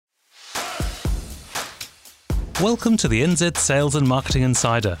Welcome to the NZ Sales and Marketing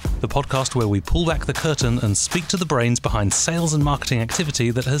Insider, the podcast where we pull back the curtain and speak to the brains behind sales and marketing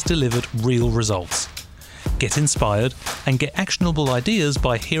activity that has delivered real results. Get inspired and get actionable ideas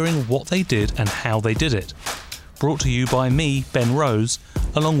by hearing what they did and how they did it. Brought to you by me, Ben Rose,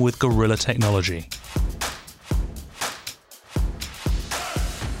 along with Gorilla Technology.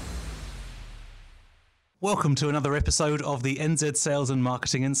 Welcome to another episode of the NZ Sales and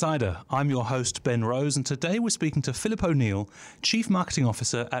Marketing Insider. I'm your host, Ben Rose, and today we're speaking to Philip O'Neill, Chief Marketing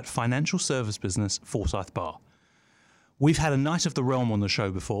Officer at financial service business Forsyth Barr. We've had a Knight of the Realm on the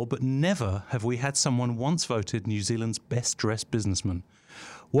show before, but never have we had someone once voted New Zealand's best dressed businessman.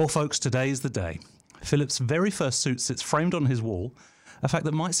 Well, folks, today is the day. Philip's very first suit sits framed on his wall, a fact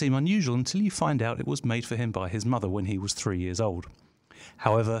that might seem unusual until you find out it was made for him by his mother when he was 3 years old.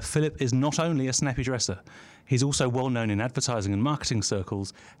 However, Philip is not only a snappy dresser, he's also well known in advertising and marketing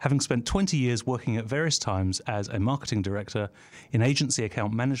circles, having spent 20 years working at various times as a marketing director, in agency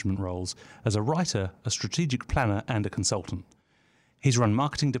account management roles, as a writer, a strategic planner and a consultant. He's run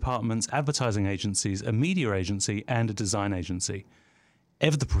marketing departments, advertising agencies, a media agency and a design agency.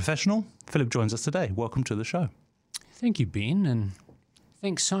 Ever the professional, Philip joins us today. Welcome to the show. Thank you, Ben, and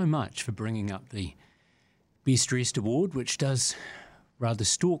thanks so much for bringing up the Best Dressed Award, which does rather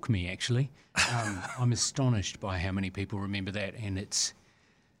stalk me, actually. I'm astonished by how many people remember that, and it's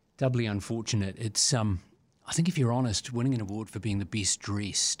doubly unfortunate. It's, I think if you're honest, winning an award for being the best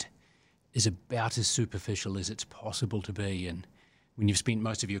dressed is about as superficial as it's possible to be, and when you've spent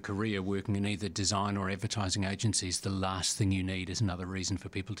most of your career working in either design or advertising agencies, the last thing you need is another reason for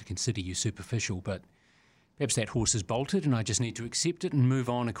people to consider you superficial, but perhaps that horse is bolted and I just need to accept it and move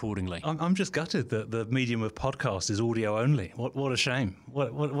on accordingly. I'm just gutted that the medium of podcast is audio only. What a shame.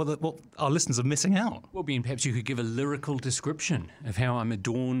 What our listeners are missing out. Well, Ben, perhaps you could give a lyrical description of how I'm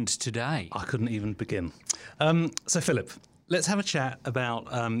adorned today. I couldn't even begin. So, Philip, let's have a chat about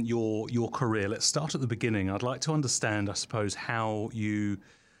your career. Let's start at the beginning. I'd like to understand, I suppose, how you,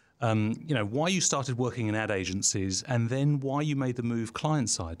 why you started working in ad agencies and then why you made the move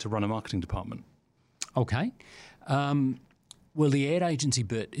client side to run a marketing department. Okay. Well, the ad agency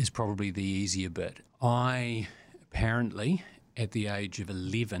bit is probably the easier bit. I apparently, at the age of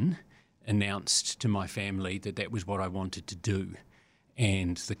 11, announced to my family that that was what I wanted to do.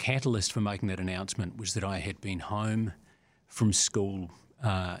 And the catalyst for making that announcement was that I had been home from school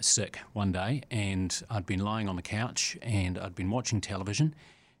sick one day, and I'd been lying on the couch and I'd been watching television.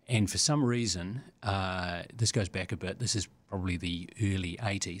 And for some reason, this goes back a bit, this is probably the early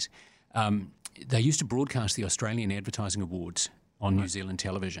 80s, they used to broadcast the Australian Advertising Awards on New Zealand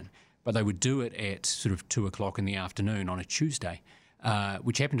television, but they would do it at sort of 2 o'clock in the afternoon on a Tuesday,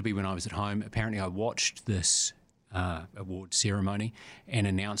 which happened to be when I was at home. Apparently I watched this award ceremony and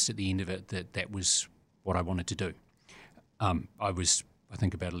announced at the end of it that that was what I wanted to do. I was, I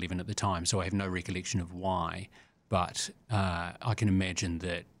think, about 11 at the time, so I have no recollection of why, but I can imagine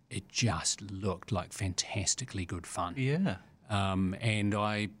that it just looked like fantastically good fun. Yeah. And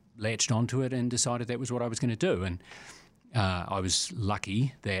I latched onto it and decided that was what I was going to do. And I was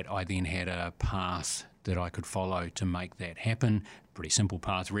lucky that I then had a path that I could follow to make that happen. Pretty simple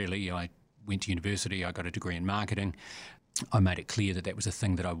path, really. I went to university, I got a degree in marketing. I made it clear that that was a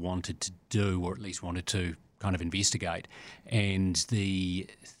thing that I wanted to do, or at least wanted to kind of investigate. And the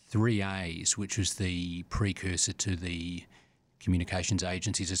 3As, which was the precursor to the Communications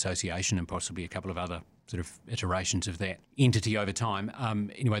Agencies Association and possibly a couple of other sort of iterations of that entity over time.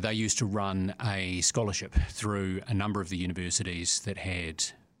 Anyway, they used to run a scholarship through a number of the universities that had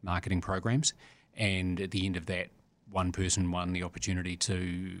marketing programs, and at the end of that, one person won the opportunity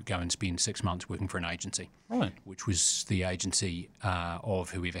to go and spend 6 months working for an agency, right, which was the agency of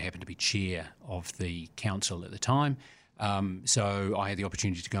whoever happened to be chair of the council at the time. So I had the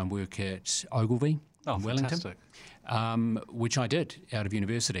opportunity to go and work at Ogilvy in Wellington. Fantastic. Which I did out of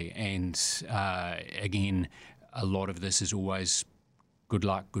university. And again, a lot of this is always good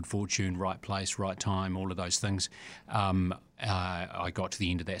luck, good fortune, right place, right time, all of those things. I got to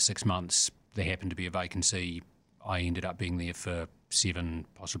the end of that 6 months. There happened to be a vacancy. I ended up being there for 7,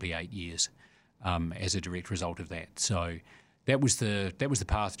 possibly 8 years as a direct result of that. So that was the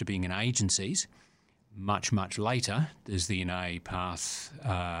path to being in agencies. Much, much later, there's then a path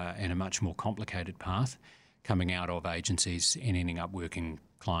and a much more complicated path coming out of agencies and ending up working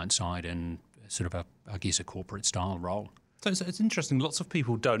client side in sort of a corporate style role. So it's interesting. Lots of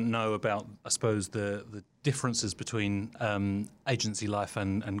people don't know about, I suppose, the differences between agency life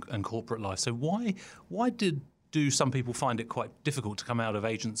and corporate life. So why do some people find it quite difficult to come out of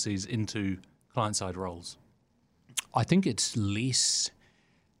agencies into client side roles? I think it's less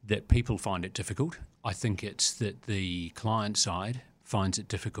that people find it difficult. I think it's that the client side finds it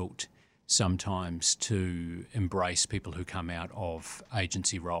difficult sometimes to embrace people who come out of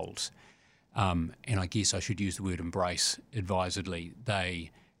agency roles. And I guess I should use the word embrace advisedly.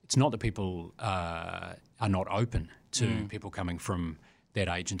 It's not that people are not open to people coming from that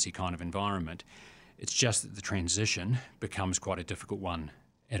agency kind of environment. It's just that the transition becomes quite a difficult one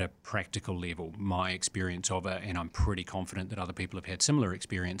at a practical level. My experience of it, and I'm pretty confident that other people have had similar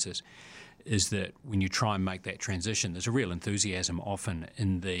experiences, is that when you try and make that transition, there's a real enthusiasm often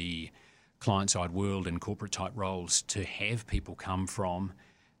in the client-side world and corporate-type roles to have people come from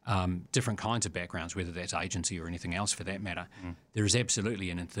different kinds of backgrounds, whether that's agency or anything else for that matter. There is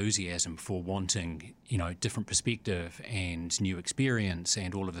absolutely an enthusiasm for wanting, different perspective and new experience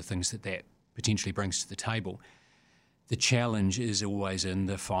and all of the things that potentially brings to the table. The challenge is always in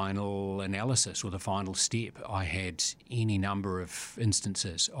the final analysis or the final step. I had any number of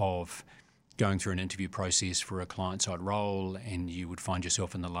instances of going through an interview process for a client-side role, and you would find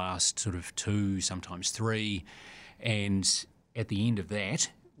yourself in the last sort of 2, sometimes 3, and at the end of that,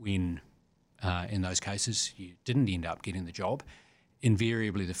 when in those cases you didn't end up getting the job,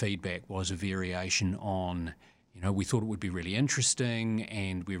 invariably the feedback was a variation on, we thought it would be really interesting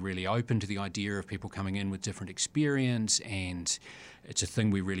and we're really open to the idea of people coming in with different experience, and it's a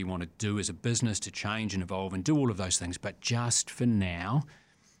thing we really want to do as a business to change and evolve and do all of those things. But just for now,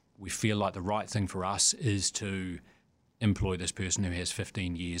 we feel like the right thing for us is to employ this person who has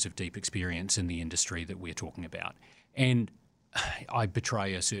 15 years of deep experience in the industry that we're talking about. And I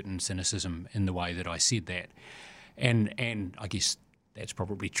betray a certain cynicism in the way that I said that. And I guess that's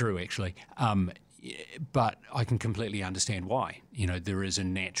probably true, actually. But I can completely understand why. There is a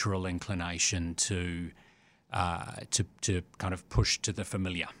natural inclination to kind of push to the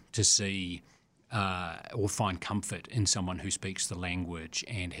familiar, to see or find comfort in someone who speaks the language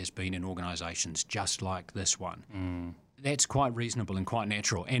and has been in organisations just like this one. That's quite reasonable and quite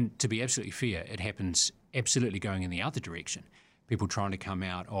natural. And to be absolutely fair, it happens absolutely going in the other direction. People trying to come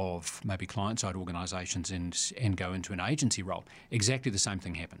out of maybe client-side organisations and go into an agency role. Exactly the same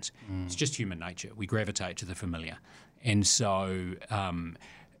thing happens. It's just human nature. We gravitate to the familiar. And so,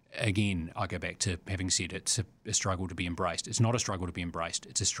 again, I go back to having said it's a struggle to be embraced. It's not a struggle to be embraced.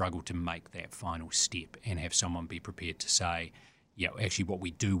 It's a struggle to make that final step and have someone be prepared to say, actually what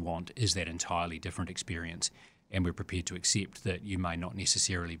we do want is that entirely different experience. And we're prepared to accept that you may not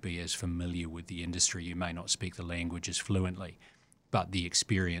necessarily be as familiar with the industry. You may not speak the language as fluently, but the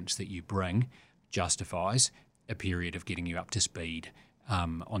experience that you bring justifies a period of getting you up to speed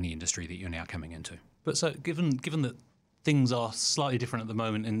on the industry that you're now coming into. But so given that things are slightly different at the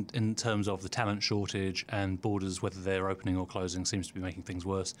moment in terms of the talent shortage, and borders, whether they're opening or closing, seems to be making things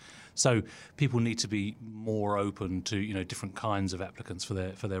worse. So people need to be more open to different kinds of applicants for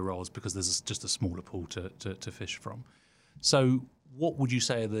their roles, because there's just a smaller pool to fish from. So what would you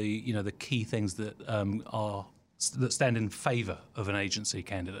say are the key things that that stand in favour of an agency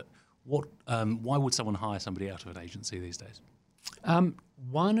candidate? Why would someone hire somebody out of an agency these days?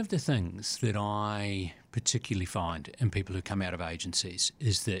 One of the things that I particularly find in people who come out of agencies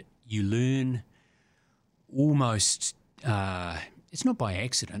is that you learn almost, it's not by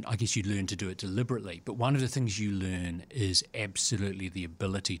accident, I guess you learn to do it deliberately, but one of the things you learn is absolutely the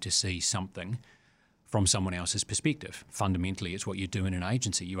ability to see something from someone else's perspective. Fundamentally, it's what you do in an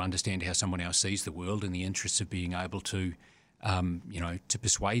agency. You understand how someone else sees the world in the interests of being able to, to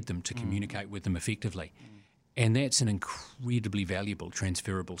persuade them, to communicate with them effectively. And that's an incredibly valuable,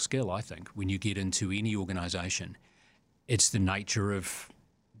 transferable skill, I think, when you get into any organisation. It's the nature of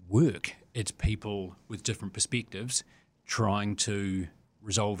work. It's people with different perspectives trying to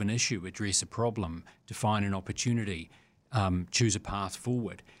resolve an issue, address a problem, define an opportunity, choose a path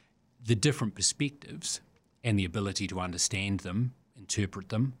forward. The different perspectives and the ability to understand them, interpret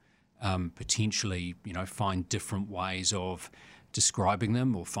them, potentially, find different ways of describing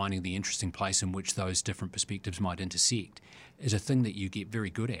them or finding the interesting place in which those different perspectives might intersect is a thing that you get very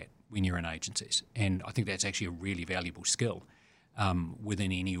good at when you're in agencies. And I think that's actually a really valuable skill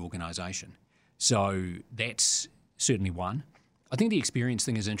within any organisation. So that's certainly one. I think the experience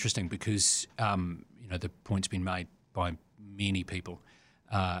thing is interesting because, the point's been made by many people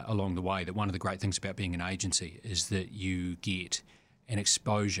along the way that one of the great things about being an agency is that you get an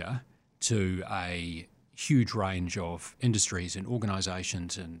exposure to a huge range of industries and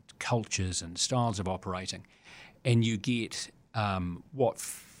organisations and cultures and styles of operating, and you get what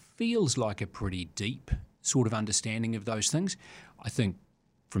feels like a pretty deep sort of understanding of those things. I think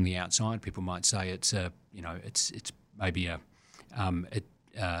from the outside, people might say it's maybe a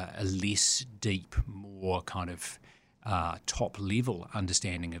less deep, more kind of top-level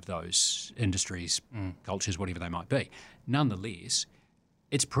understanding of those industries, cultures, whatever they might be. Nonetheless,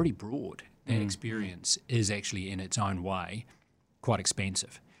 it's pretty broad. That experience is actually in its own way quite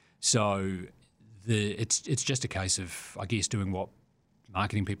expansive. So it's just a case of, I guess, doing what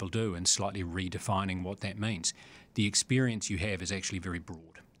marketing people do and slightly redefining what that means. The experience you have is actually very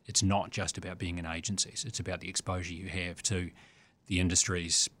broad. It's not just about being in agencies. It's about the exposure you have to the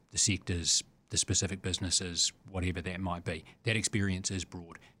industries, the sectors, the specific businesses, whatever that might be. That experience is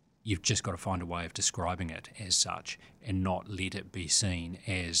broad. You've just got to find a way of describing it as such and not let it be seen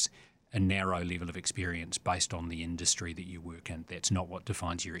as a narrow level of experience based on the industry that you work in. That's not what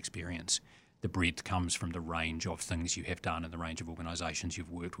defines your experience. The breadth comes from the range of things you have done and the range of organisations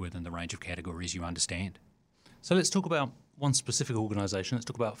you've worked with and the range of categories you understand. So let's talk about one specific organisation. Let's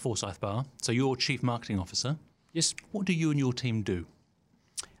talk about Forsyth Barr. So you're Chief Marketing Officer. Yes. What do you and your team do?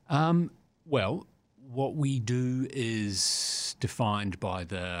 Well, what we do is defined by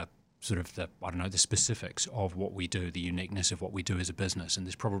the specifics of what we do, the uniqueness of what we do as a business. And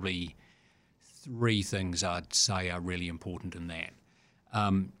there's probably three things I'd say are really important in that.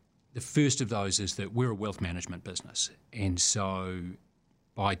 The first of those is that we're a wealth management business. And so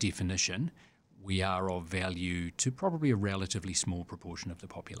by definition, we are of value to probably a relatively small proportion of the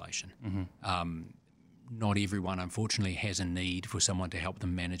population. Not everyone, unfortunately, has a need for someone to help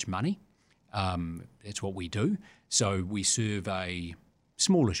them manage money. That's what we do. So we serve a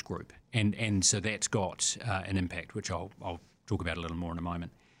smallish group, and so that's got an impact, which I'll talk about a little more in a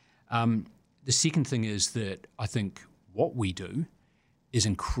moment. The second thing is that I think what we do is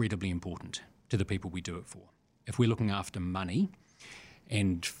incredibly important to the people we do it for. If we're looking after money,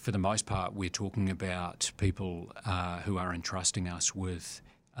 and for the most part we're talking about people who are entrusting us with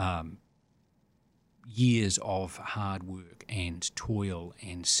years of hard work and toil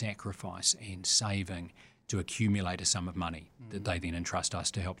and sacrifice and saving to accumulate a sum of money that they then entrust us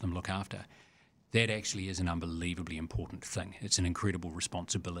to help them look after. That actually is an unbelievably important thing. It's an incredible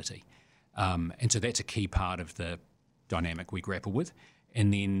responsibility. And so that's a key part of the dynamic we grapple with.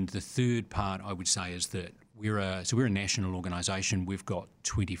 And then the third part, I would say, is that we're a national organisation. We've got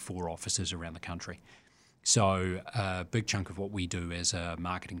 24 offices around the country. So a big chunk of what we do as a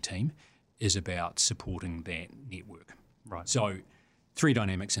marketing team is about supporting that network. Right. So three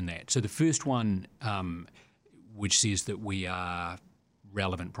dynamics in that. So the first one, which says that we are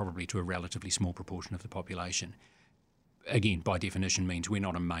relevant probably to a relatively small proportion of the population, again, by definition means we're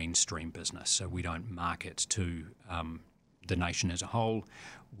not a mainstream business. So we don't market to the nation as a whole.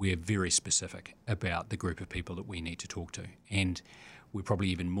 We're very specific about the group of people that we need to talk to. And we're probably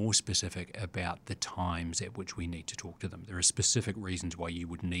even more specific about the times at which we need to talk to them. There are specific reasons why you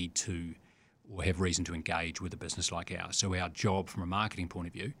would need to or have reason to engage with a business like ours. So our job from a marketing point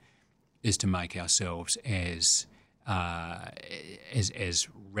of view is to make ourselves as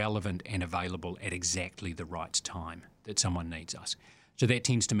relevant and available at exactly the right time that someone needs us. So that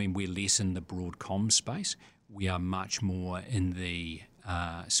tends to mean we're less in the broad comms space. We are much more in the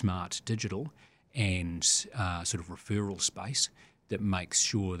smart digital and sort of referral space that makes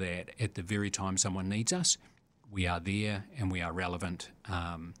sure that at the very time someone needs us, we are there and we are relevant.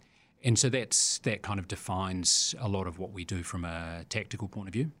 And so that kind of defines a lot of what we do from a tactical point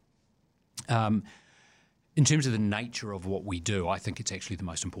of view. In terms of the nature of what we do, I think it's actually the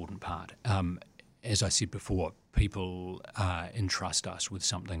most important part. As I said before, people entrust us with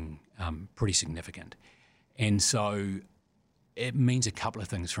something pretty significant. And so it means a couple of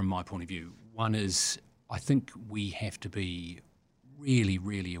things from my point of view. One is I think we have to be really,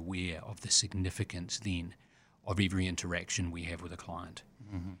 really aware of the significance then of every interaction we have with a client.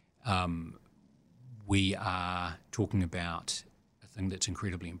 We are talking about a thing that's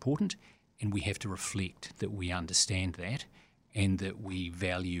incredibly important, and we have to reflect that we understand that and that we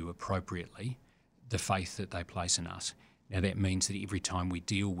value appropriately the faith that they place in us. Now that means that every time we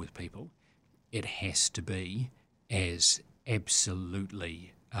deal with people, it has to be as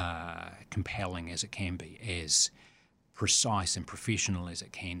absolutely compelling as it can be, as precise and professional as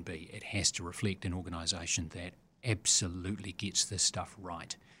it can be. It has to reflect an organisation that absolutely gets this stuff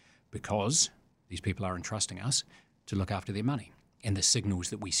right, because these people are entrusting us to look after their money. And the signals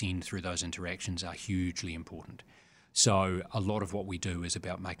that we send through those interactions are hugely important. So a lot of what we do is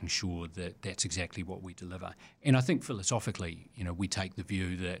about making sure that that's exactly what we deliver. And I think philosophically, we take the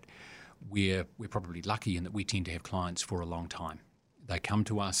view that we're probably lucky in that we tend to have clients for a long time. They come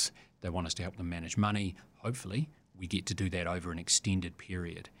to us, they want us to help them manage money. Hopefully, we get to do that over an extended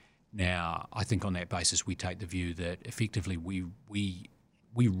period. Now, I think on that basis, we take the view that effectively we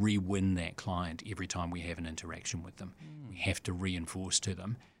re-win that client every time we have an interaction with them. We have to reinforce to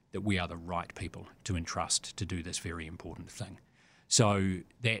them that we are the right people to entrust to do this very important thing. So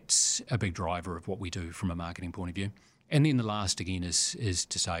that's a big driver of what we do from a marketing point of view. And then the last, again, is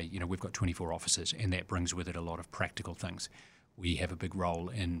to say, we've got 24 offices, and that brings with it a lot of practical things. We have a big role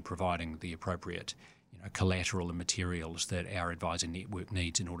in providing the appropriate collateral and materials that our advisor network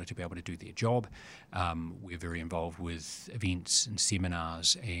needs in order to be able to do their job. We're very involved with events and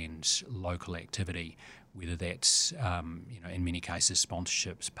seminars and local activity, whether that's, in many cases,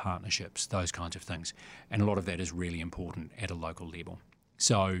 sponsorships, partnerships, those kinds of things. And a lot of that is really important at a local level.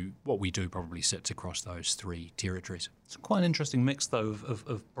 So what we do probably sits across those three territories. It's quite an interesting mix, though,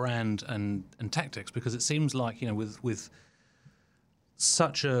 of brand and tactics, because it seems like, with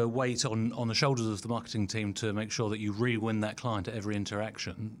such a weight on the shoulders of the marketing team to make sure that you really win that client at every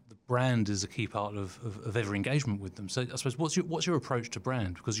interaction, the brand is a key part of every engagement with them. So I suppose what's your approach to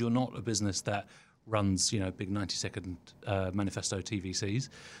brand? Because you're not a business that runs big 90-second manifesto TVCs.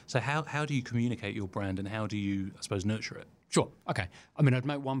 So how do you communicate your brand, and how do you, I suppose, nurture it? Sure. Okay. I'd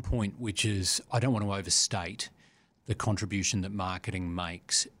make one point, which is I don't want to overstate the contribution that marketing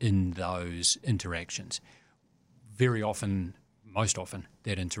makes in those interactions. Very often, most often,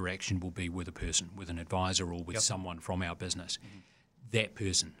 that interaction will be with a person, with an advisor or with someone from our business. Mm-hmm. That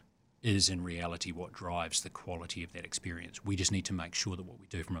person is in reality what drives the quality of that experience. We just need to make sure that what we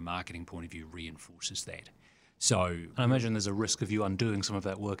do from a marketing point of view reinforces that. So I imagine there's a risk of you undoing some of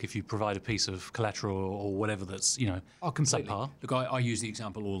that work if you provide a piece of collateral or whatever that's, completely. subpar. Look, I use the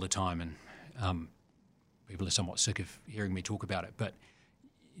example all the time, and people are somewhat sick of hearing me talk about it, but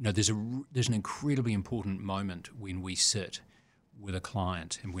there's an incredibly important moment when we sit with a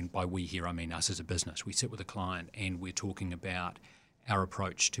client, and when by we here I mean us as a business. We sit with a client and we're talking about our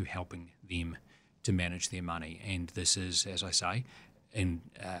approach to helping them to manage their money, and this is, as I say, and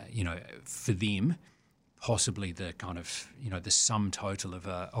for them, possibly the kind of the sum total of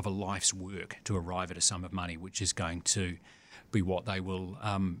a life's work to arrive at a sum of money, which is going to be what they will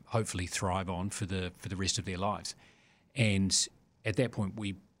hopefully thrive on for the rest of their lives. And at that point,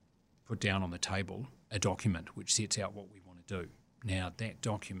 we put down on the table a document which sets out what we want to do. Now, that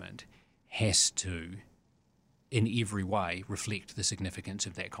document has to, in every way, reflect the significance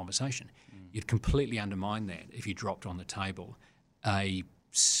of that conversation. You'd completely undermine that if you dropped on the table a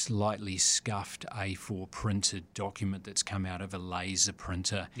slightly scuffed A4 printed document that's come out of a laser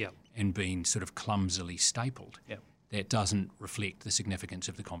printer and been sort of clumsily stapled. That doesn't reflect the significance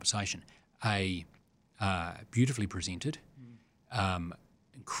of the conversation. A beautifully presented,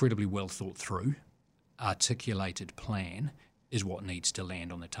 incredibly well thought through, articulated plan is what needs to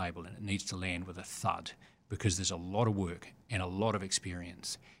land on the table, and it needs to land with a thud, because there's a lot of work and a lot of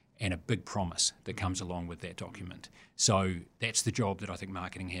experience and a big promise that comes along with that document. So that's the job that I think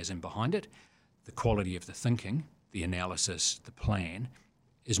marketing has in behind it. The quality of the thinking, the analysis, the plan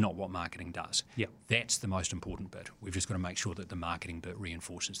is not what marketing does. That's the most important bit. We've just got to make sure that the marketing bit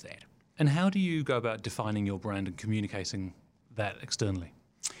reinforces that. And how do you go about defining your brand and communicating that externally?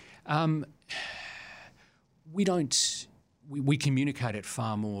 We communicate it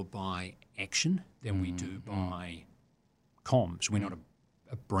far more by action than we do by comms. We're not a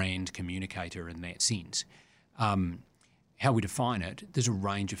brand communicator in that sense. How we define it, there's a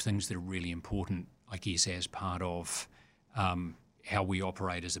range of things that are really important, I guess, as part of how we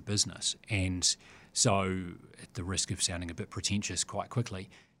operate as a business. And so, at the risk of sounding a bit pretentious quite quickly,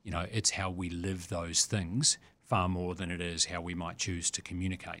 it's how we live those things far more than it is how we might choose to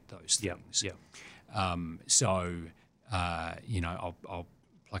communicate those things. I'll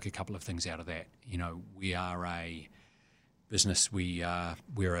pluck a couple of things out of that. We are a business. We're a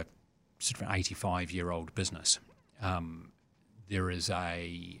sort of an 85-year-old business.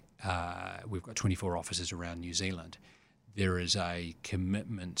 We've got 24 offices around New Zealand. There is a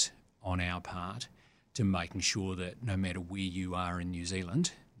commitment on our part to making sure that no matter where you are in New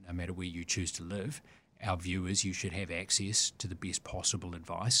Zealand, no matter where you choose to live, our view is you should have access to the best possible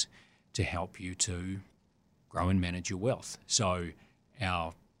advice to help you to grow and manage your wealth. So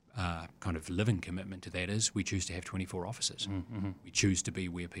our kind of living commitment to that is we choose to have 24 offices. We choose to be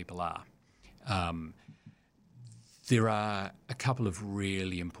where people are. There are a couple of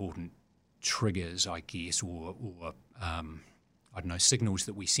really important triggers, I guess, or signals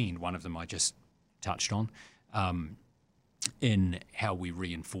that we send. One of them I just touched on, in how we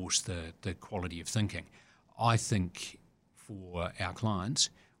reinforce the quality of thinking. I think for our clients,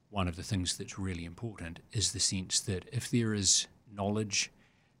 one of the things that's really important is the sense that if there is knowledge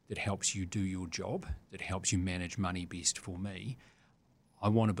that helps you do your job, that helps you manage money best for me, I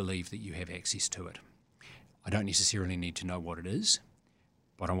want to believe that you have access to it. I don't necessarily need to know what it is,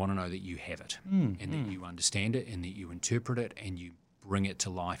 but I want to know that you have it and that you understand it and that you interpret it and you bring it to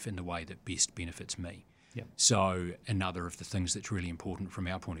life in the way that best benefits me. Yep. So another of the things that's really important from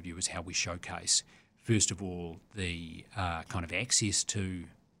our point of view is how we showcase, first of all, the kind of access to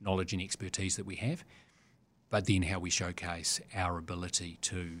knowledge and expertise that we have, but then how we showcase our ability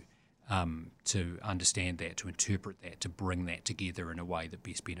to understand that, to interpret that, to bring that together in a way that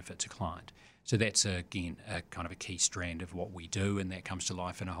best benefits a client. So that's, again, a kind of a key strand of what we do, and that comes to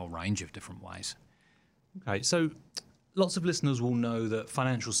life in a whole range of different ways. Okay, so lots of listeners will know that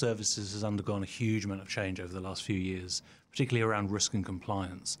financial services has undergone a huge amount of change over the last few years, particularly around risk and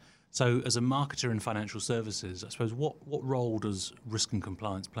compliance. So as a marketer in financial services, I suppose, what role does risk and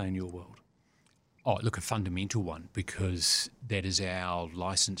compliance play in your world? Oh, look, a fundamental one, because that is our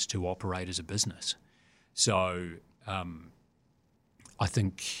license to operate as a business. So I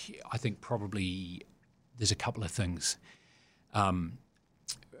think probably there's a couple of things. From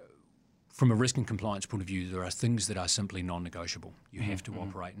a risk and compliance point of view, there are things that are simply non-negotiable. You have to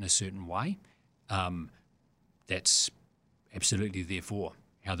operate in a certain way. That's absolutely therefore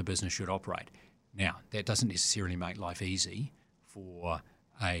how the business should operate. Now, that doesn't necessarily make life easy for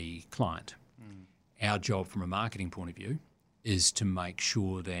a client. Our job from a marketing point of view is to make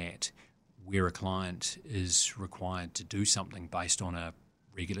sure that where a client is required to do something based on a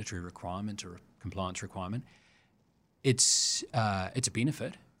regulatory requirement or a compliance requirement, it's a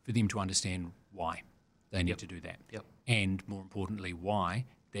benefit for them to understand why they need to do that. Yep. And more importantly, why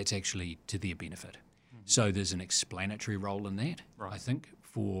that's actually to their benefit. So there's an explanatory role in that, Right. I think,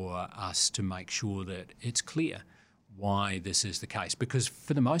 for us to make sure that it's clear why this is the case. Because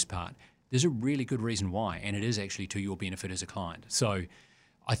for the most part, there's a really good reason why, and it is actually to your benefit as a client. So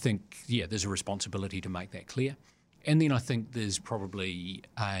I think, there's a responsibility to make that clear. And then I think there's probably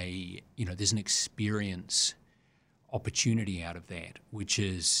there's an experience opportunity out of that, which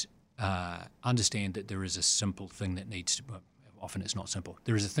is understand that there is a simple thing that needs to, well, often it's not simple,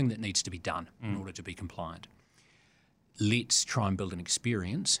 there is a thing that needs to be done in order to be compliant. Let's try and build an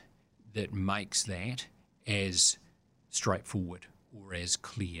experience that makes that as straightforward or as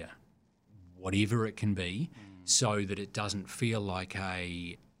clear, whatever it can be, so that it doesn't feel like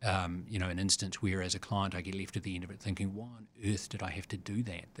an instance where as a client I get left at the end of it thinking, why on earth did I have to do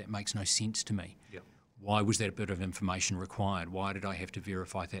that? That makes no sense to me. Yep. Why was that bit of information required? Why did I have to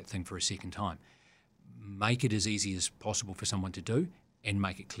verify that thing for a second time? Make it as easy as possible for someone to do and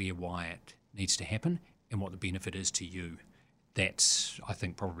make it clear why it needs to happen and what the benefit is to you. That's, I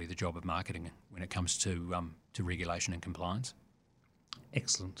think, probably the job of marketing when it comes to regulation and compliance.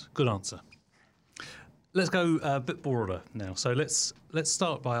 Excellent. Good answer. Let's go a bit broader now. So let's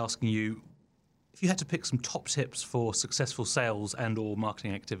start by asking you, if you had to pick some top tips for successful sales and or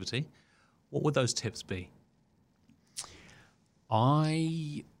marketing activity, what would those tips be?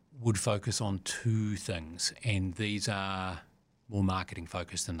 I would focus on two things, and these are more marketing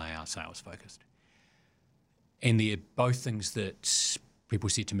focused than they are sales focused. And they're both things that people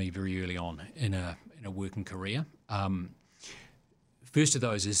said to me very early on in a working career. First of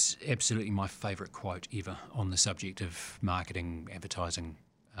those is absolutely my favourite quote ever on the subject of marketing, advertising,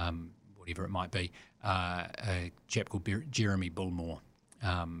 whatever it might be. A chap called Jeremy Bullmore,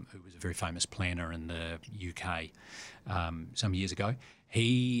 who was a very famous planner in the UK some years ago.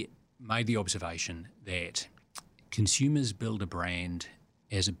 He made the observation that consumers build a brand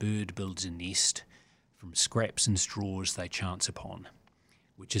as a bird builds a nest from scraps and straws they chance upon,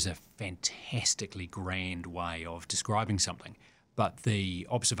 which is a fantastically grand way of describing something. But the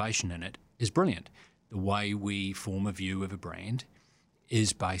observation in it is brilliant. The way we form a view of a brand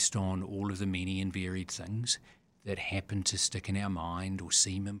is based on all of the many and varied things that happen to stick in our mind or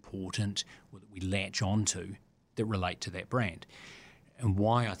seem important or that we latch onto that relate to that brand. And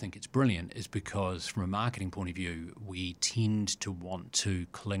why I think it's brilliant is because from a marketing point of view, we tend to want to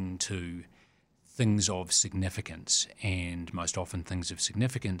cling to things of significance, and most often things of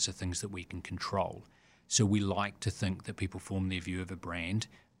significance are things that we can control. So we like to think that people form their view of a brand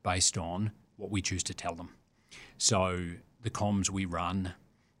based on what we choose to tell them. So the comms we run,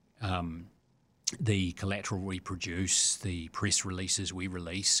 the collateral we produce, the press releases we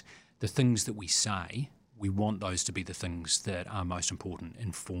release, the things that we say, we want those to be the things that are most important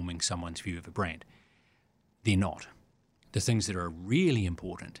in forming someone's view of a brand. They're not. The things that are really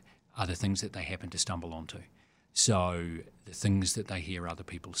important are the things that they happen to stumble onto. So the things that they hear other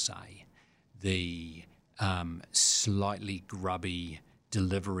people say, the slightly grubby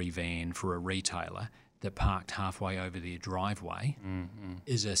delivery van for a retailer that parked halfway over their driveway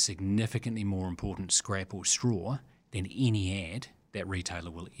is a significantly more important scrap or straw than any ad that retailer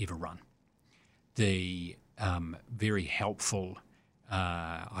will ever run. The very helpful,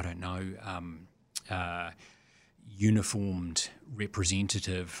 uniformed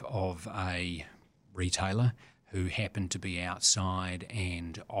representative of a retailer who happened to be outside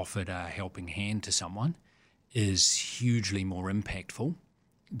and offered a helping hand to someone is hugely more impactful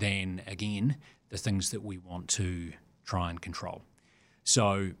than, again, the things that we want to try and control.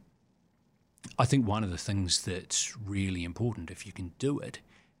 So I think one of the things that's really important, if you can do it,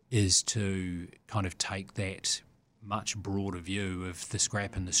 is to kind of take that much broader view of the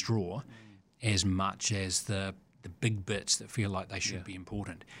scrap and the straw as much as the big bits that feel like they should be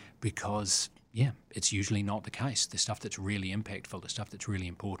important, because it's usually not the case. The stuff that's really impactful, the stuff that's really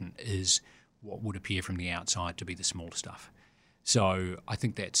important is what would appear from the outside to be the small stuff. So I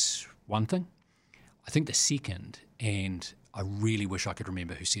think that's one thing. I think the second, and I really wish I could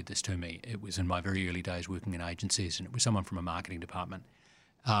remember who said this to me. It was in my very early days working in agencies, and it was someone from a marketing department.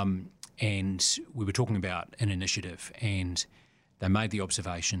 And we were talking about an initiative, and they made the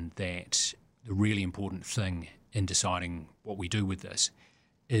observation that the really important thing in deciding what we do with this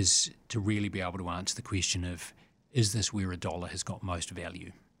is to really be able to answer the question of, is this where a dollar has got most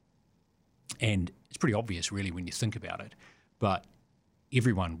value? And it's pretty obvious, really, when you think about it, but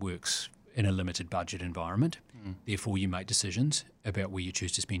everyone works in a limited budget environment. Therefore, you make decisions about where you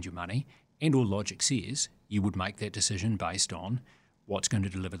choose to spend your money, and all logic says you would make that decision based on what's going to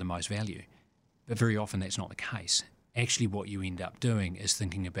deliver the most value. But very often that's not the case. Actually, what you end up doing is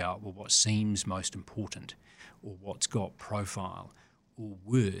thinking about, well, what seems most important, or what's got profile, or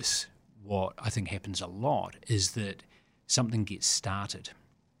worse, what I think happens a lot is that something gets started,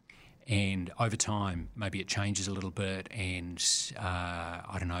 and over time, maybe it changes a little bit, and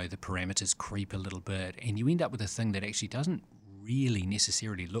the parameters creep a little bit, and you end up with a thing that actually doesn't really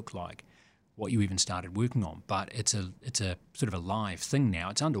necessarily look like what you even started working on, but it's a sort of a live thing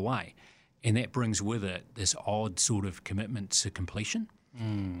now. It's underway, and that brings with it this odd sort of commitment to completion.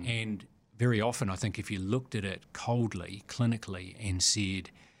 And very often, I think if you looked at it coldly, clinically, and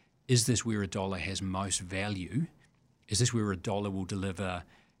said, is this where a dollar has most value? Is this where a dollar will deliver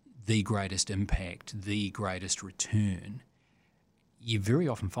the greatest impact, the greatest return? You very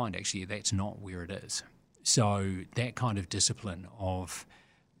often find actually that's not where it is. So that kind of discipline of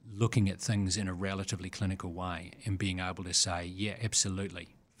looking at things in a relatively clinical way and being able to say, yeah,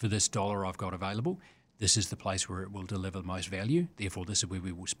 absolutely, for this dollar I've got available, this is the place where it will deliver the most value, therefore this is where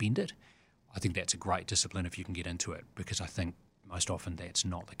we will spend it. I think that's a great discipline if you can get into it, because I think most often that's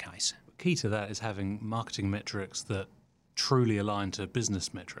not the case. Key to that is having marketing metrics that truly align to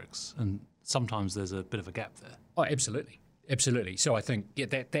business metrics, and sometimes there's a bit of a gap there. Oh, absolutely. Absolutely. So I think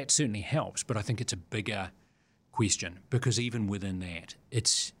that certainly helps, but I think it's a bigger question, because even within that,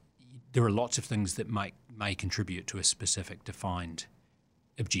 there are lots of things that may contribute to a specific defined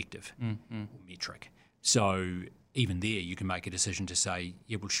objective or metric. So even there, you can make a decision to say,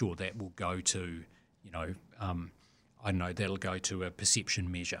 yeah, well, sure, that will go to, that'll go to a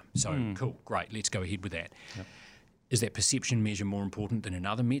perception measure. So cool, great, let's go ahead with that. Yep. Is that perception measure more important than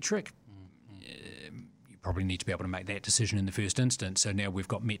another metric? You probably need to be able to make that decision in the first instance. So now we've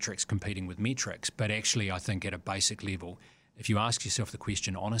got metrics competing with metrics. But actually, I think at a basic level, if you ask yourself the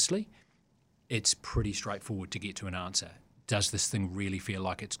question honestly, it's pretty straightforward to get to an answer. Does this thing really feel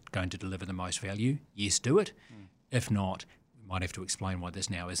like it's going to deliver the most value? Yes, do it. If not, we might have to explain why this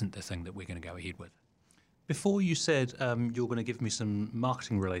now isn't the thing that we're going to go ahead with. Before you said you're going to give me some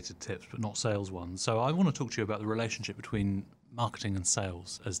marketing-related tips, but not sales ones. So I want to talk to you about the relationship between marketing and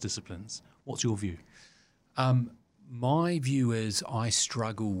sales as disciplines. What's your view? My view is I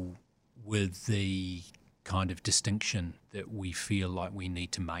struggle with the kind of distinction that we feel like we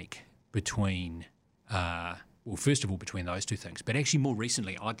need to make between, first of all, between those two things. But actually more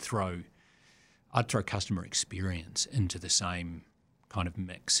recently, I'd throw customer experience into the same kind of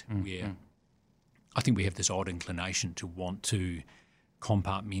mix where I think we have this odd inclination to want to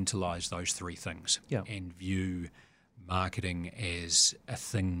compartmentalise those three things and view marketing as a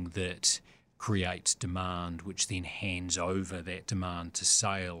thing that creates demand, which then hands over that demand to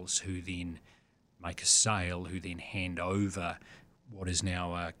sales, who then make a sale, who then hand over what is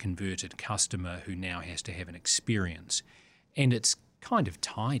now a converted customer who now has to have an experience. And it's kind of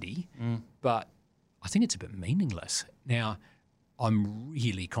tidy, but I think it's a bit meaningless. Now, I'm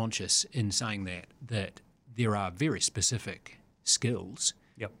really conscious in saying that there are very specific skills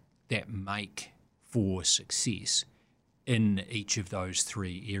that make for success in each of those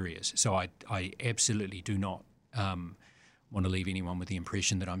three areas. So I absolutely do not want to leave anyone with the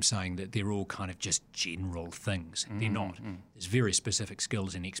impression that I'm saying that they're all kind of just general things. They're not. There's very specific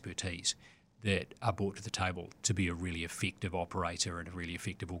skills and expertise that are brought to the table to be a really effective operator and a really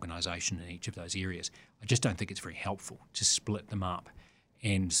effective organisation in each of those areas. I just don't think it's very helpful to split them up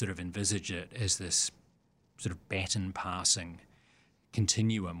and sort of envisage it as this sort of baton passing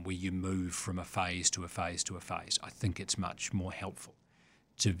continuum where you move from a phase to a phase to a phase. I think it's much more helpful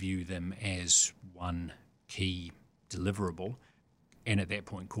to view them as one key deliverable, and at that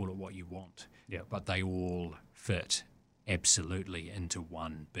point call it what you want. Yeah. But they all fit absolutely into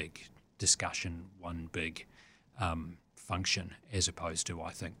one big discussion, one big function, as opposed to, I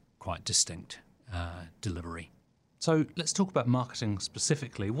think, quite distinct delivery. So let's talk about marketing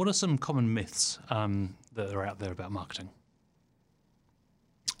specifically. What are some common myths that are out there about marketing?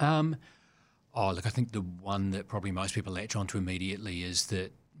 Look, I think the one that probably most people latch onto immediately is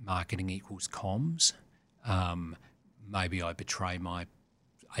that marketing equals comms. Maybe I betray my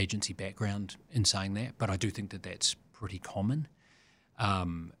agency background in saying that, but I do think that that's pretty common.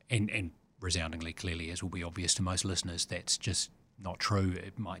 And resoundingly clearly, as will be obvious to most listeners, that's just not true.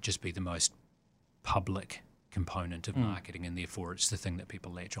 It might just be the most public component of marketing, and therefore it's the thing that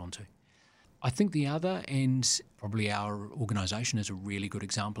people latch onto. I think the other, and probably our organisation is a really good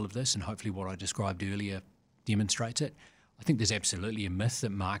example of this, and hopefully what I described earlier demonstrates it. I think there's absolutely a myth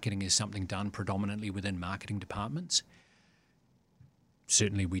that marketing is something done predominantly within marketing departments.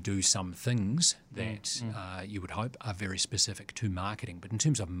 Certainly we do some things that you would hope are very specific to marketing, but in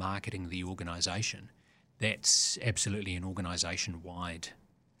terms of marketing the organisation, that's absolutely an organisation-wide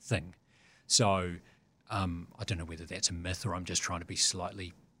thing. So I don't know whether that's a myth or I'm just trying to be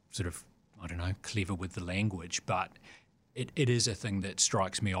slightly sort of, clever with the language, but it is a thing that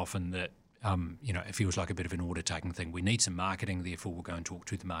strikes me often that, it feels like a bit of an order-taking thing. We need some marketing, therefore we'll go and talk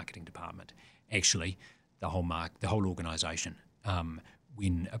to the marketing department. Actually, the whole organisation,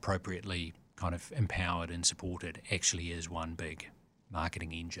 when appropriately kind of empowered and supported, actually is one big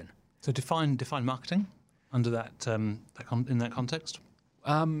marketing engine. So define marketing under that in that context.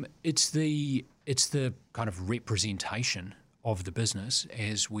 It's the kind of representation of the business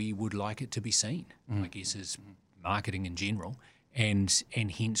as we would like it to be seen, I guess, is marketing in general, and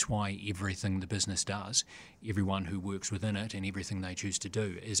hence why everything the business does, everyone who works within it and everything they choose to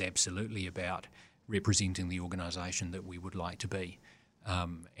do is absolutely about representing the organisation that we would like to be.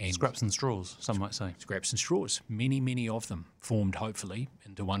 And Scraps and straws, some might say. Scraps and straws, many of them formed hopefully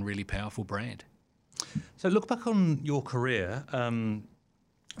into one really powerful brand. So look back on your career,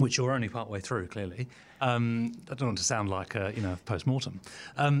 which you're only partway through, clearly. I don't want to sound like post-mortem.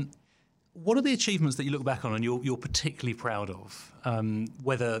 What are the achievements that you look back on and you're particularly proud of?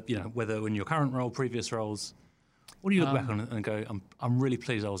 Whether in your current role, previous roles, what do you look back on and go, I'm really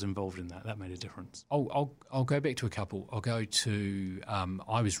pleased I was involved in that. That made a difference. I'll go back to a couple. I'll go to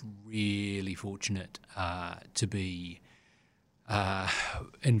I was really fortunate to be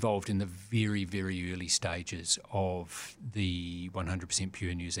involved in the very, very early stages of the 100%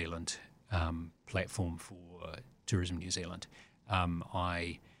 Pure New Zealand platform for Tourism New Zealand.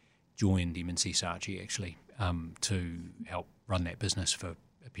 I joined M&C Saatchi actually to help run that business for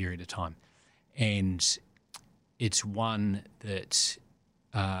a period of time. And it's one that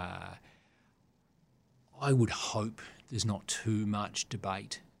I would hope there's not too much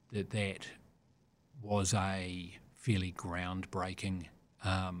debate that was a fairly groundbreaking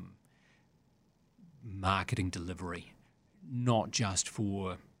marketing delivery, not just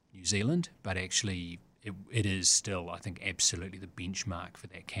for New Zealand, but actually it is still, I think, absolutely the benchmark for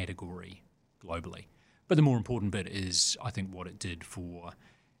that category globally. But the more important bit is, I think, what it did for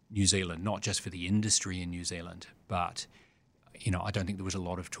New Zealand, not just for the industry in New Zealand, but, I don't think there was a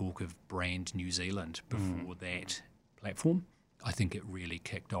lot of talk of brand New Zealand before that platform. I think it really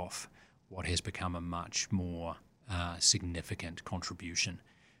kicked off what has become a much more significant contribution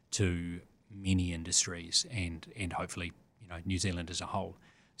to many industries and hopefully, New Zealand as a whole.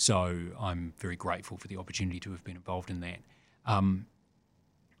 So I'm very grateful for the opportunity to have been involved in that.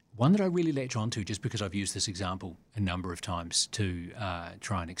 One that I really latch onto, just because I've used this example a number of times to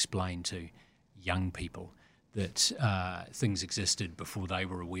try and explain to young people that things existed before they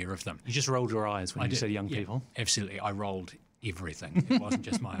were aware of them. You just rolled your eyes when you said young people. Absolutely. I rolled everything. It wasn't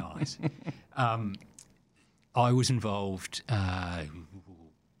just my eyes. I was involved,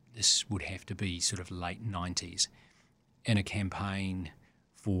 this would have to be sort of late 90s, in a campaign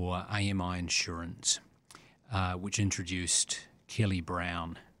for AMI Insurance, which introduced Kelly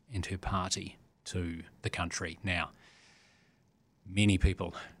Brown and her party to the country. Now, many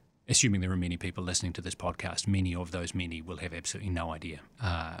people, assuming there are many people listening to this podcast, many of those many will have absolutely no idea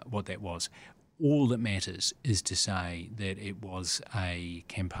what that was. All that matters is to say that it was a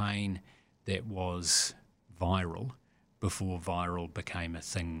campaign that was viral before viral became a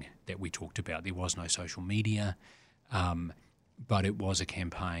thing that we talked about. There was no social media, but it was a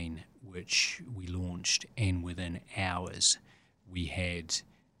campaign which we launched, and within hours we had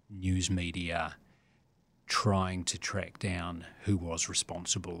news media trying to track down who was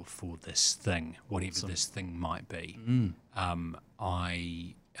responsible for this thing, whatever this thing might be.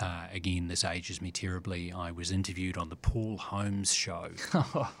 Again, this ages me terribly. I was interviewed on the Paul Holmes show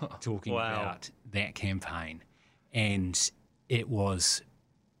talking about that campaign, and it was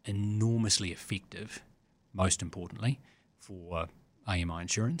enormously effective, most importantly, for AMI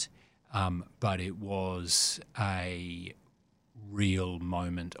Insurance, but it was a real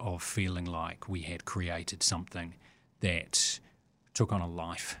moment of feeling like we had created something that took on a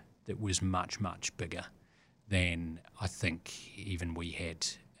life that was much, much bigger than I think even we had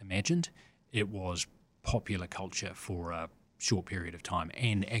imagined. It was popular culture for a short period of time,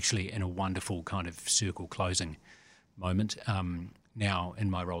 and actually in a wonderful kind of circle closing moment. Now, in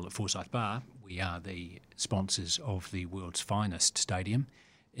my role at Forsyth Bar, we are the sponsors of the world's finest stadium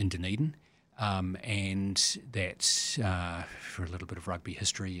in Dunedin, and that, for a little bit of rugby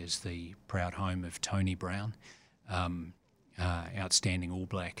history, is the proud home of Tony Brown, outstanding All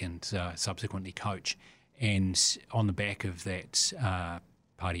Black and subsequently coach. And on the back of that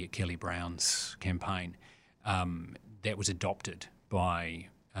Party at Kelly Brown's campaign, that was adopted by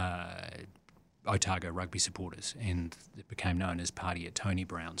Otago rugby supporters, and it became known as Party at Tony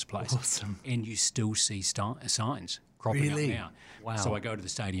Brown's place. Awesome. And you still see signs cropping up now. Wow. So I go to the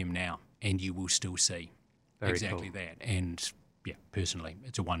stadium now, and you will still see exactly that. And yeah, personally,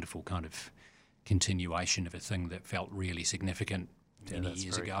 it's a wonderful kind of continuation of a thing that felt really significant many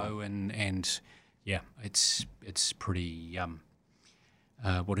years ago. Cool. And yeah, it's pretty.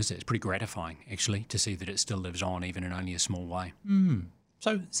 What is it? It's pretty gratifying, actually, to see that it still lives on, even in only a small way.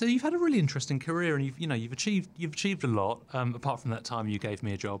 So you've had a really interesting career, and you've achieved a lot. Apart from that time you gave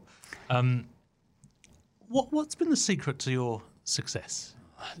me a job, what's been the secret to your success?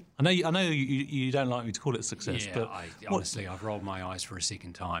 I know you don't like me to call it success, Yeah, but honestly, I've rolled my eyes for a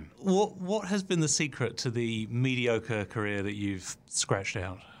second time. What has been the secret to the mediocre career that you've scratched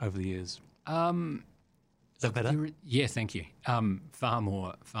out over the years? Is that better? Yeah, thank you. Far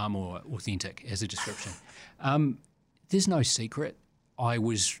more authentic as a description. There's no secret. I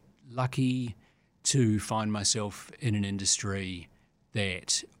was lucky to find myself in an industry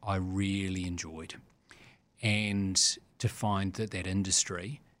that I really enjoyed, and to find that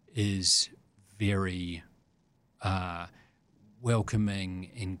industry is very welcoming,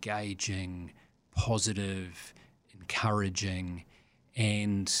 engaging, positive, encouraging,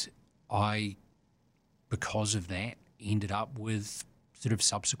 and I, because of that, ended up with sort of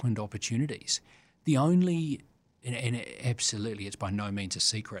subsequent opportunities. The only, and absolutely it's by no means a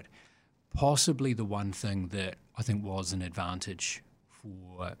secret, possibly the one thing that I think was an advantage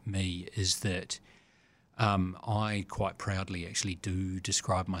for me is that I quite proudly actually do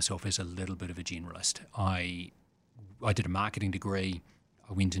describe myself as a little bit of a generalist. I did a marketing degree.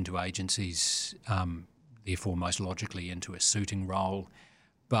 I went into agencies, therefore most logically into a suiting role,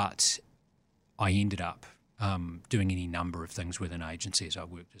 but I ended up doing any number of things within agencies. I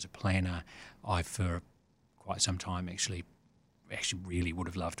worked as a planner. I, for quite some time, actually really would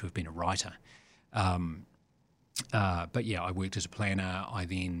have loved to have been a writer. But yeah, I worked as a planner. I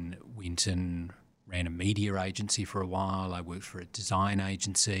then went and ran a media agency for a while. I worked for a design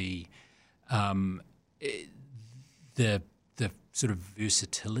agency. The sort of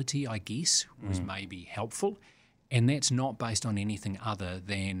versatility, I guess, was maybe helpful. And that's not based on anything other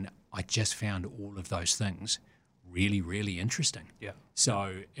than I just found all of those things really, really interesting. Yeah.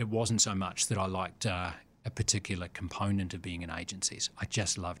 So it wasn't so much that I liked a particular component of being in agencies. I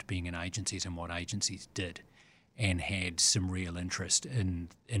just loved being in agencies and what agencies did, and had some real interest in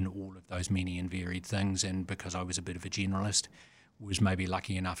all of those many and varied things. And because I was a bit of a generalist, was maybe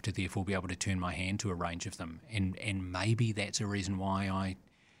lucky enough to therefore be able to turn my hand to a range of them. And maybe that's a reason why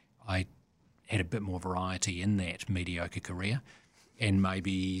I had a bit more variety in that mediocre career, and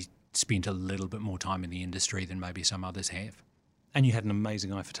maybe spent a little bit more time in the industry than maybe some others have. And you had an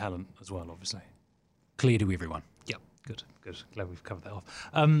amazing eye for talent as well, obviously. Clear to everyone. Yeah, good. Glad we've covered that off.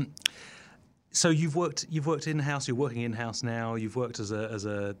 So you've worked in-house. You're working in-house now. You've worked as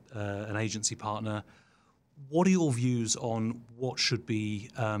an agency partner. What are your views on what should be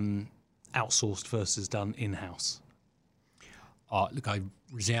outsourced versus done in-house? Look, I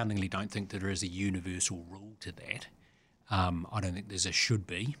resoundingly don't think that there is a universal rule to that. I don't think there's a should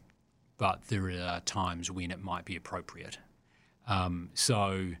be, but there are times when it might be appropriate.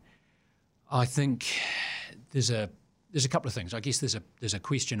 So I think there's a couple of things. I guess there's a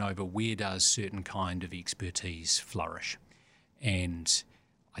question over where does certain kind of expertise flourish, and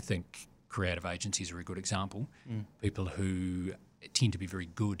I think creative agencies are a good example. People who tend to be very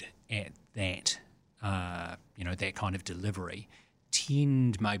good at that, that kind of delivery,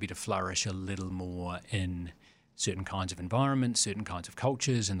 tend maybe to flourish a little more in certain kinds of environments, certain kinds of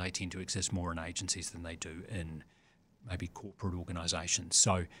cultures, and they tend to exist more in agencies than they do in maybe corporate organisations.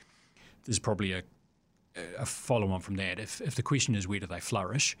 So there's probably a follow-on from that. If the question is where do they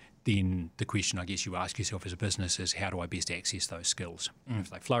flourish, then the question I guess you ask yourself as a business is how do I best access those skills? If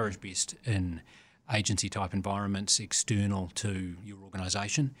they flourish best in agency-type environments external to your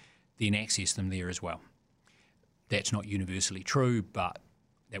organisation, then access them there as well. That's not universally true, but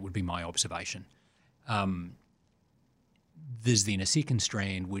that would be my observation. There's then a second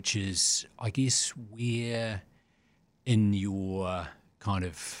strand, which is, I guess, where in your kind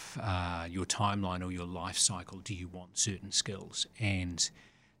of your timeline or your life cycle do you want certain skills? And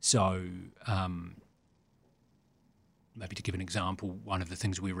so maybe to give an example, one of the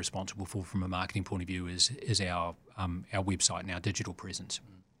things we're responsible for from a marketing point of view is our website and our digital presence.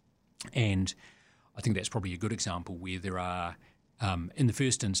 And I think that's probably a good example where there are, in the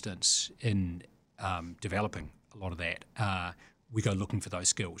first instance, in developing a lot of that, we go looking for those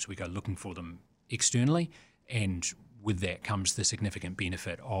skills. We go looking for them externally, and with that comes the significant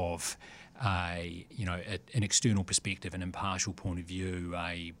benefit of an external perspective, an impartial point of view,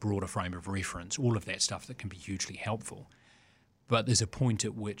 a broader frame of reference, all of that stuff that can be hugely helpful. But there's a point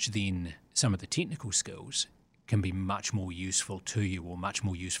at which then some of the technical skills can be much more useful to you or much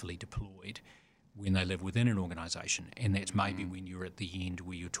more usefully deployed when they live within an organisation. And that's maybe when you're at the end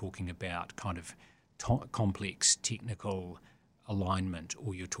where you're talking about kind of complex technical alignment,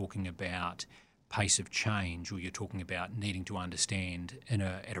 or you're talking about pace of change, or you're talking about needing to understand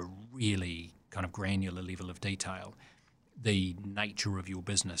at a really kind of granular level of detail the nature of your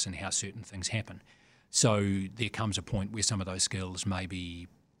business and how certain things happen. So there comes a point where some of those skills may be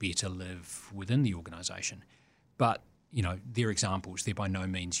better live within the organisation. But, they're examples, they're by no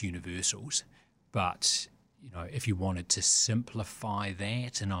means universals. But, if you wanted to simplify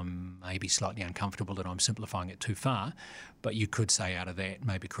that, and I'm maybe slightly uncomfortable that I'm simplifying it too far, but you could say out of that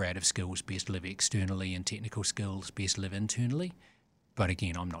maybe creative skills best live externally and technical skills best live internally. But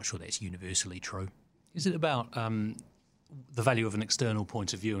again, I'm not sure that's universally true. Is it about the value of an external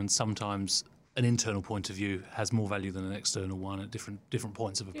point of view, and sometimes an internal point of view has more value than an external one at different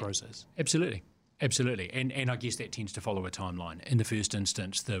points of a process? Absolutely. And I guess that tends to follow a timeline. In the first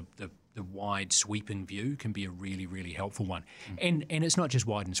instance, the wide sweeping view can be a really, really helpful one. And it's not just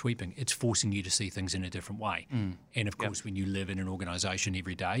wide and sweeping, it's forcing you to see things in a different way. And of course, when you live in an organisation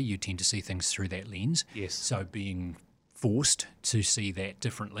every day, you tend to see things through that lens. Yes. So being forced to see that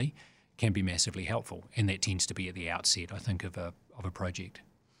differently can be massively helpful. And that tends to be at the outset, I think, of a project.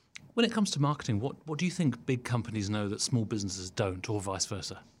 When it comes to marketing, what do you think big companies know that small businesses don't, or vice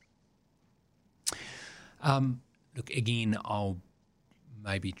versa? Look, again, I'll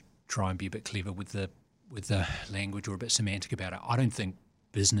maybe try and be a bit clever with the language, or a bit semantic about it. I don't think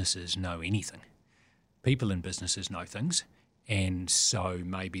businesses know anything. People in businesses know things, and so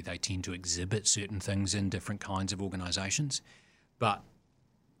maybe they tend to exhibit certain things in different kinds of organisations. But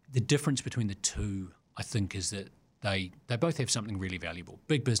the difference between the two, I think, is that they both have something really valuable.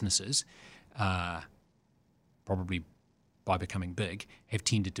 Big businesses, probably by becoming big, have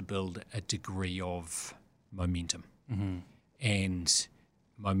tended to build a degree of momentum. And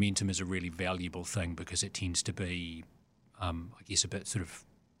momentum is a really valuable thing because it tends to be, I guess, a bit sort of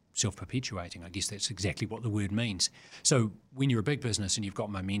self-perpetuating. I guess that's exactly what the word means. So when you're a big business and you've got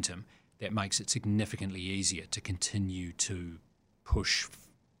momentum, that makes it significantly easier to continue to push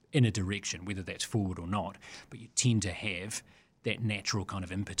in a direction, whether that's forward or not, but you tend to have that natural kind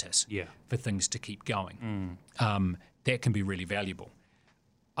of impetus for things to keep going. That can be really valuable.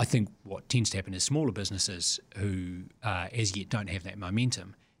 I think what tends to happen is smaller businesses who as yet don't have that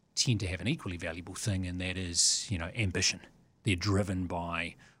momentum tend to have an equally valuable thing, and that is, ambition. They're driven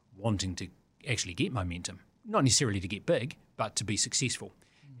by wanting to actually get momentum, not necessarily to get big, but to be successful.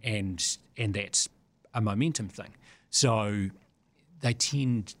 And that's a momentum thing. So they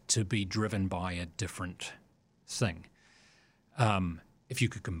tend to be driven by a different thing. If you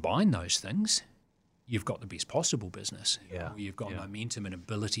could combine those things, you've got the best possible business. Where you've got momentum and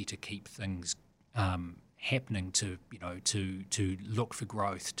ability to keep things happening, to look for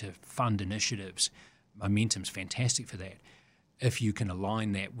growth, to fund initiatives. Momentum's fantastic for that. If you can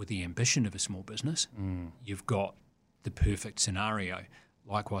align that with the ambition of a small business, you've got the perfect scenario.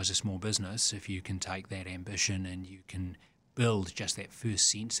 Likewise, a small business, if you can take that ambition and you can build just that first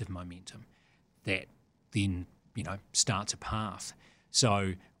sense of momentum, that then starts a path.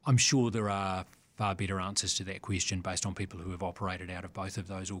 So I'm sure there are far better answers to that question based on people who have operated out of both of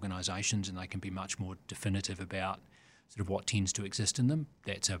those organisations, and they can be much more definitive about sort of what tends to exist in them.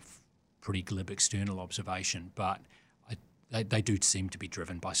 That's a pretty glib external observation, but they do seem to be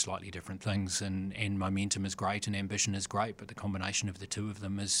driven by slightly different things, and momentum is great and ambition is great, but the combination of the two of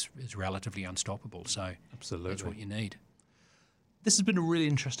them is relatively unstoppable. So absolutely, that's what you need. This has been a really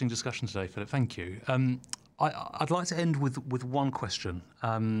interesting discussion today, Philip. Thank you. I'd like to end with one question,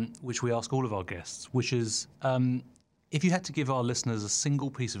 which we ask all of our guests, which is, if you had to give our listeners a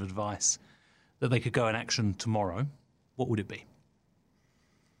single piece of advice that they could go in action tomorrow, what would it be?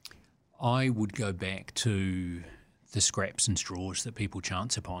 I would go back to the scraps and straws that people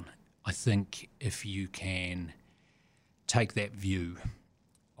chance upon. I think if you can take that view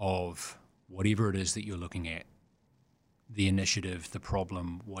of whatever it is that you're looking at, the initiative, the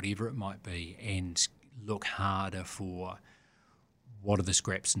problem, whatever it might be, and look harder for what are the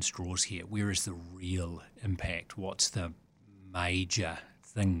scraps and straws here? Where is the real impact? What's the major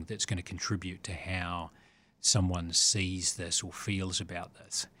thing that's going to contribute to how someone sees this or feels about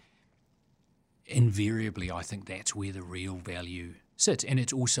this? Invariably, I think that's where the real value sits, and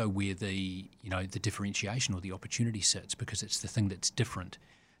it's also where the differentiation or the opportunity sits, because it's the thing that's different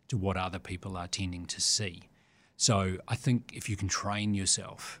to what other people are tending to see. So I think if you can train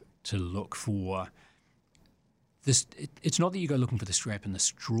yourself to look for this, it's not that you go looking for the scrap and the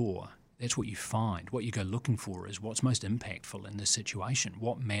straw. That's what you find. What you go looking for is what's most impactful in this situation,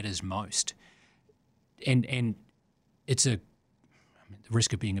 what matters most, and it's the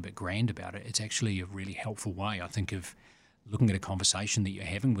risk of being a bit grand about it, it's actually a really helpful way, I think, of looking at a conversation that you're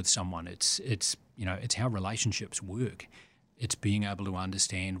having with someone. It's how relationships work. It's being able to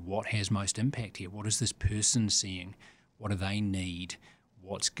understand what has most impact here. What is this person seeing? What do they need?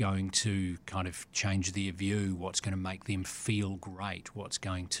 What's going to kind of change their view? What's going to make them feel great? What's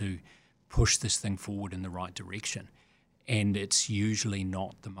going to push this thing forward in the right direction? And it's usually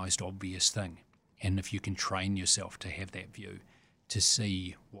not the most obvious thing. And if you can train yourself to have that view, to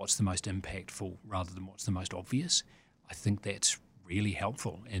see what's the most impactful rather than what's the most obvious, I think that's really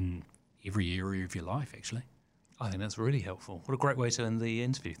helpful in every area of your life, actually. I think that's really helpful. What a great way to end the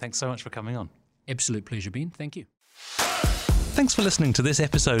interview. Thanks so much for coming on. Absolute pleasure, Ben. Thank you. Thanks for listening to this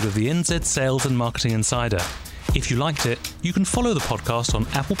episode of the NZ Sales and Marketing Insider. If you liked it, you can follow the podcast on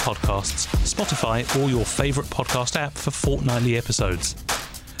Apple Podcasts, Spotify, or your favourite podcast app for fortnightly episodes.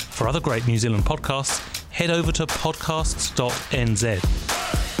 For other great New Zealand podcasts, head over to podcasts.nz.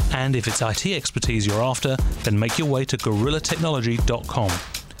 And if it's IT expertise you're after, then make your way to gorillatechnology.com.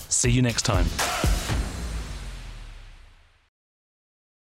 See you next time.